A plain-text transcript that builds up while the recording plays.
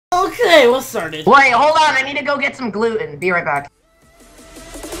Okay, let's start it. Wait, hold on. I need to go get some gluten. Be right back.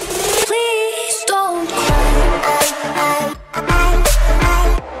 Please don't cry.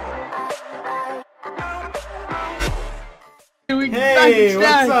 Hey,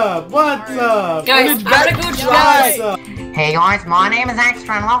 what's up? What's up? Guys, I'm gonna go try. Hey guys, my name is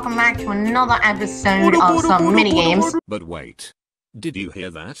Extra and welcome back to another episode of some mini games. But wait, did you hear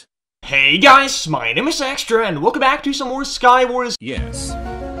that? Hey guys, my name is Extra and welcome back to some more Skywars. Yes.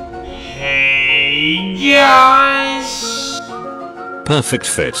 Hey guys. Perfect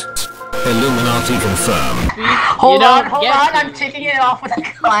fit. Illuminati confirmed. Hold on, I'm taking it off with a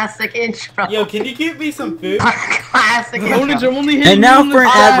classic intro. Yo, can you give me some food? Classic intro. And now for an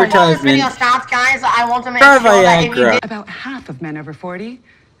advertisement. Video starts, guys. I want to make sure that if you did... About half of men over 40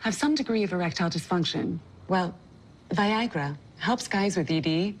 have some degree of erectile dysfunction. Well, Viagra helps guys with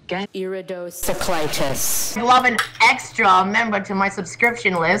ED get Iridocyclitis. love an extra member to my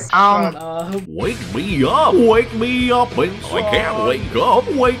subscription list. Wake me up inside. I can't wake up,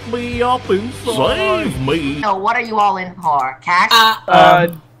 wake me up and save me. So what are you all in for? Cash?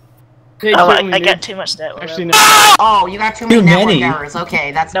 I got too much network. Actually, no. Oh, you got too many network errors.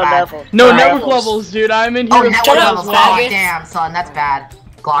 Okay, that's bad. No network levels, dude. I'm in here. Oh, network levels. Oh, damn, son, that's bad.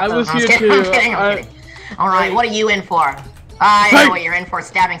 I was here too. I'm kidding. Alright, what are you in for? I know what you're in for,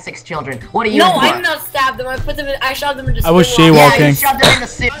 stabbing 6 children. What are you in for? No, I did not stab them. I put them in. I shoved them into. I was jaywalking. Yeah, you shoved them in the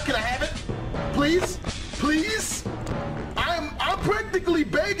suit. Can I have it? Please? Please? I'm practically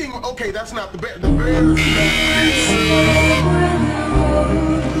begging. Okay, that's not the best.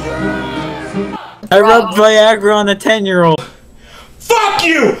 I rubbed Viagra on a 10-year-old. Fuck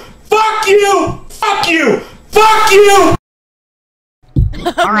you! Fuck you! Fuck you! Fuck you!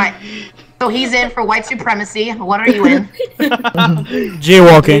 Alright. So he's in for white supremacy. What are you in?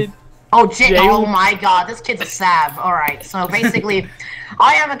 Jaywalking. Oh my god, this kid's a sav. Alright, so basically,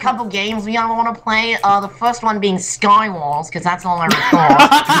 I have a couple games we all want to play. The first one being Skywars, because that's all I recall.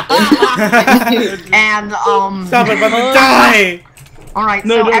 And, Stop it, about to die! Alright,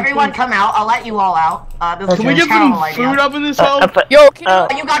 so everyone come out. I'll let you all out. This Can we get some food up in this hole? Yo,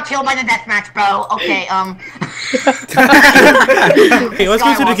 you got killed by the deathmatch, bro. Okay, Hey, let's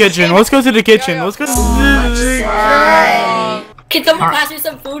go to the kitchen. Let's go to the kitchen. Let's go to the Can someone pass me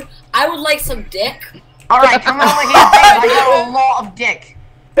some food? I would like some dick. Alright, come over here, babe. I got a lot of dick.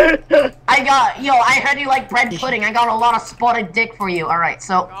 I heard you like bread pudding. I got a lot of spotted dick for you. Alright,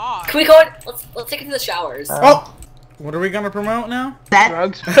 so. Can we go in? Let's take it to the showers. Oh! What are we gonna promote now?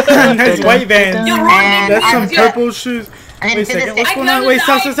 Drugs. That's white vans. That's some purple shoes. Wait a second, what's going on? Wait,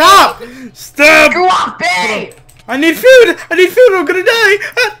 stop! Stop! Screw off, babe! I need food! I'm gonna die!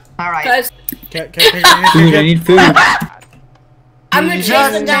 Alright. Guys, I need food. I'm gonna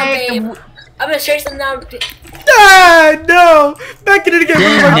chase them down, babe. I'm gonna chase them down. Ah, no! Back in it again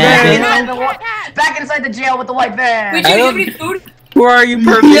with my van! Back inside the jail with the white van! Wait, do you give me food? Where are you,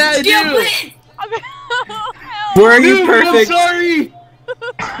 perfect? Yeah, I do! Where are you, perfect? I'm sorry!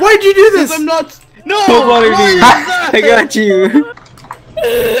 Why'd you do this? I'm not. No! I got you.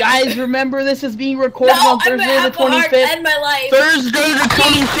 Guys, remember this is being recorded on Thursday the 25th. End my life. Thursday the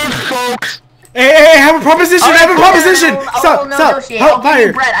 25th, folks. Hey, have a proposition! Stop! Help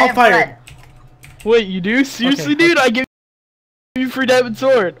fire! Wait, you do? Seriously, dude? I give you free diamond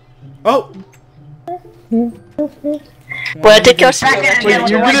sword. Oh. Well, take your Wait,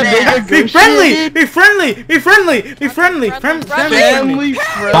 you're gonna make a Be friendly!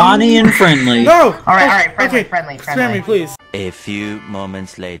 Bonnie and friendly. No! Alright, okay. friendly. Spare me, please. A few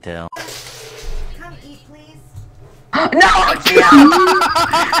moments later. Come eat, please. No!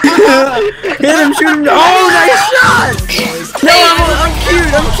 Hit him, shoot him! Oh, nice shot! No, I'm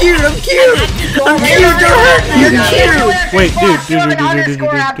cute! Don't hurt me! You're cute! Wait, dude.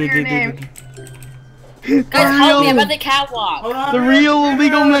 Guys, help me! I'm at the catwalk. The real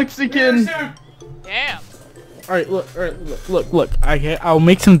illegal Mexican. Damn. Alright, look. I'll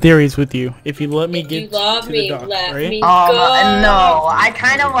make some theories with you if you let me get to the dock, right? No, I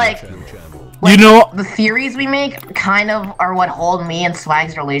kind of like you know, the theories we make kind of are what hold me and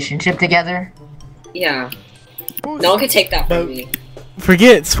Swag's relationship together. Yeah. No one can take that from me.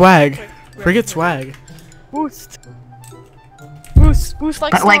 Forget Swag. Boost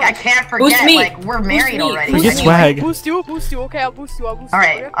like. But like I can't forget, like we're married already. Forget Swag. Boost you. Okay, I'll boost you.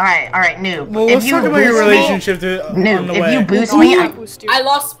 Alright, noob. Well, let's talk about your relationship on the way. If you boost me, I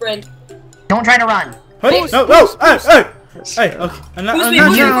lost sprint. Don't try to run. Hey, okay. I'm not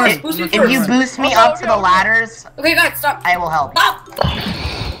trying to run. If you boost me up to the ladders, okay, guys, stop. I will help. Stop.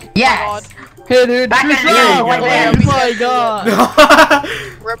 Yes. Hey, dude. Back in Oh my god.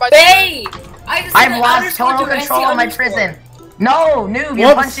 Hey! I've lost total control of my prison. No, noob,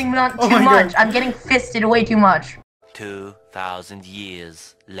 you're punching me on too much. I'm getting fisted way too much. 2,000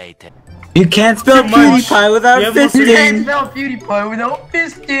 years later. You can't spell PewDiePie without fisting. You can't spell PewDiePie without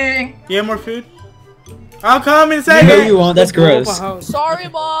fisting. You have more food? I'll come in a second. No, you won't. That's gross. Sorry,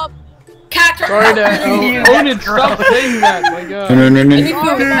 Mom. Sorry, Dad. Owen, stop saying that. My God. No. Give me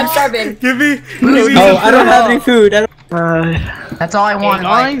food. I'm starving. Give me. Oh, I don't have any food. That's all I want.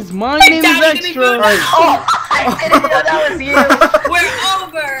 My name is Extra. Oh, I didn't know that was you. We're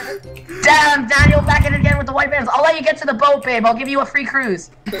over. Damn, Daniel, back in again with the white bands. I'll let you get to the boat, babe. I'll give you a free cruise.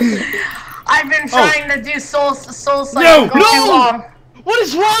 I've been trying to do soul cycle for too long. What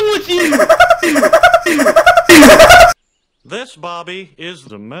is wrong with you? This, Bobby, is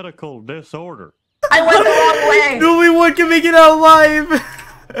the medical disorder. I went the wrong way. Only one can make it out alive.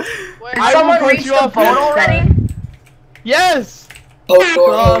 Did someone reach the boat already? Yes.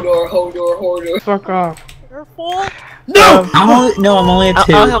 Hold door. Fuck off. You're full. No. I'm only at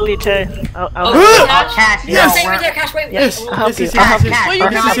 2. I'll help you too. Cash, yes. no, Stay right there, Cash. Wait. Yes. I'll help you. Yes. I'll help you.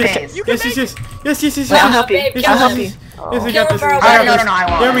 Yes. I'll help you. I'll help you. Yes, I got this. No,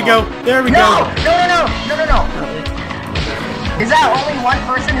 There we go. There we go. No. Is that only one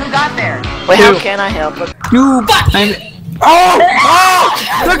person who got there? Wait, how can I help? Noob. Oh!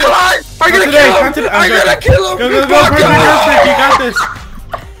 The card! I'm gonna kill him! I'm gonna kill him! Go, you got this.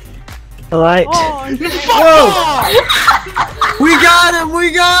 Alright. Whoa! We got him!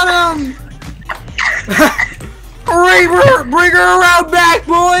 Bring her around back,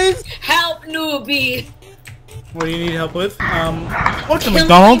 boys! Help, newbie. What do you need help with? What's the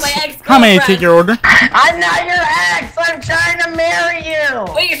McDonald's? How may I take your order? I'm not your ex! I'm trying to marry you!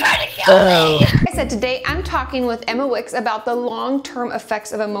 Wait, you're trying to kill me! Like I said, today I'm talking with Emma Wicks about the long-term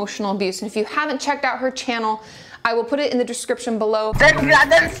effects of emotional abuse. And if you haven't checked out her channel, I will put it in the description below. Then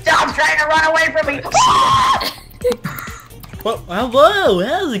stop trying to run away from me! Well, hello,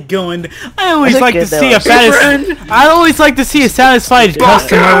 how's it going? I always like to see a satisfied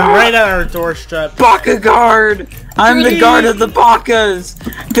customer right at our doorstep. Baka guard! I'm the guard of the Bakas!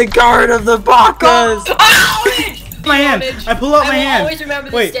 The guard of the Bakas! My hand! I pull out my hand! Always remember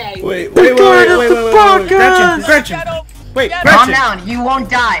this day. Wait, Gretchen! Wait, Calm Gretchen! down, you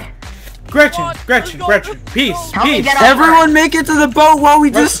won't die. Gretchen! Peace! Everyone make it to the boat while we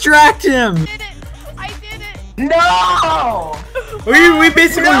distract him! No! We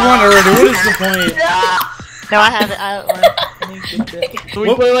basically won already. What is the point? No, I haven't. So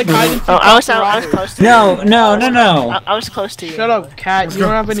we play like hide and seek. I was close to you. No. I was close to you. Shut up, cat. You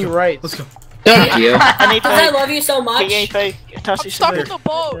don't have any rights. Let's go. Thank you. I need I love you so much. I'm stuck in the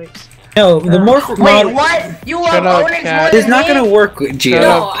boat. No, the more Wait, what? You love Onyx more than It's not gonna work, Gio.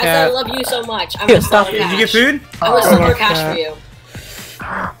 No, I said I love you so much. I'm gonna stop. Did you get food? I'm gonna stop Cash for you.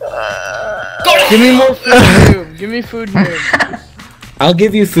 Give me more food, Give me food, noob. I'll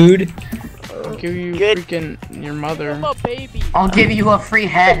give you food. I'll give you freaking your mother. I'm a baby. I'll give you a free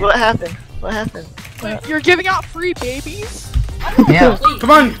head. What happened? Wait, you're giving out free babies? Yeah.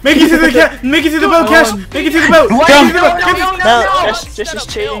 Come on, make it to the boat, Cash. Make it to the boat. No, just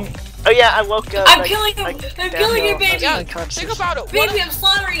cheating. Oh yeah, I woke up. I'm killing him. I'm killing your baby. Yeah, think about it. Baby, I'm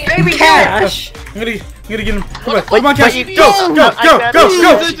slaughtering him. Baby Cash. I'm gonna get him. Come on, Cash. Go. Go,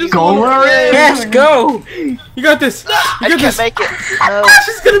 Cash, go. You got this. I can't make it. No. Cash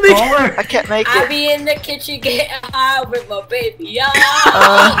is gonna make it. I can't make I it. be in the kitchen getting high with my baby.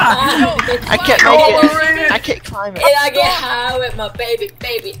 I can't make it. I can't climb it. And I get high with my baby.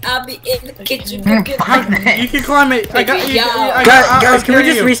 I'll be in the kitchen cooking. You can climb it. I got you. Guys, can we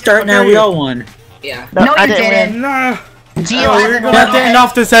just restart now? We all won. Yeah. No, you didn't. No. Gio, we're gonna have to end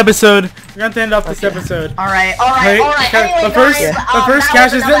off this episode. Alright. Anyway, the first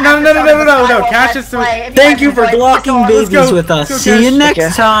Cash is no. Cash is Thank you for blocking babies with us. See you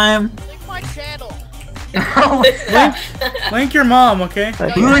next time. Link my channel. Link your mom, okay?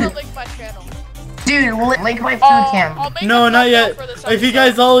 Link my channel. Dude, link my food cam. No, not yet. If you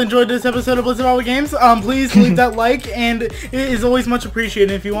guys all enjoyed this episode of Blizzard Power Games, please leave that like, and it is always much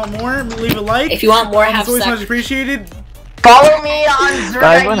appreciated. If you want more, leave a like. If you want more, it's always much appreciated. Follow me on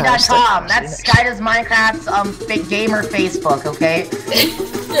zergid.com. That's Skydoes Minecraft's big gamer Facebook, okay?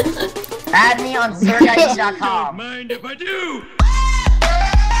 Add me on zergid.com. Mind if I do?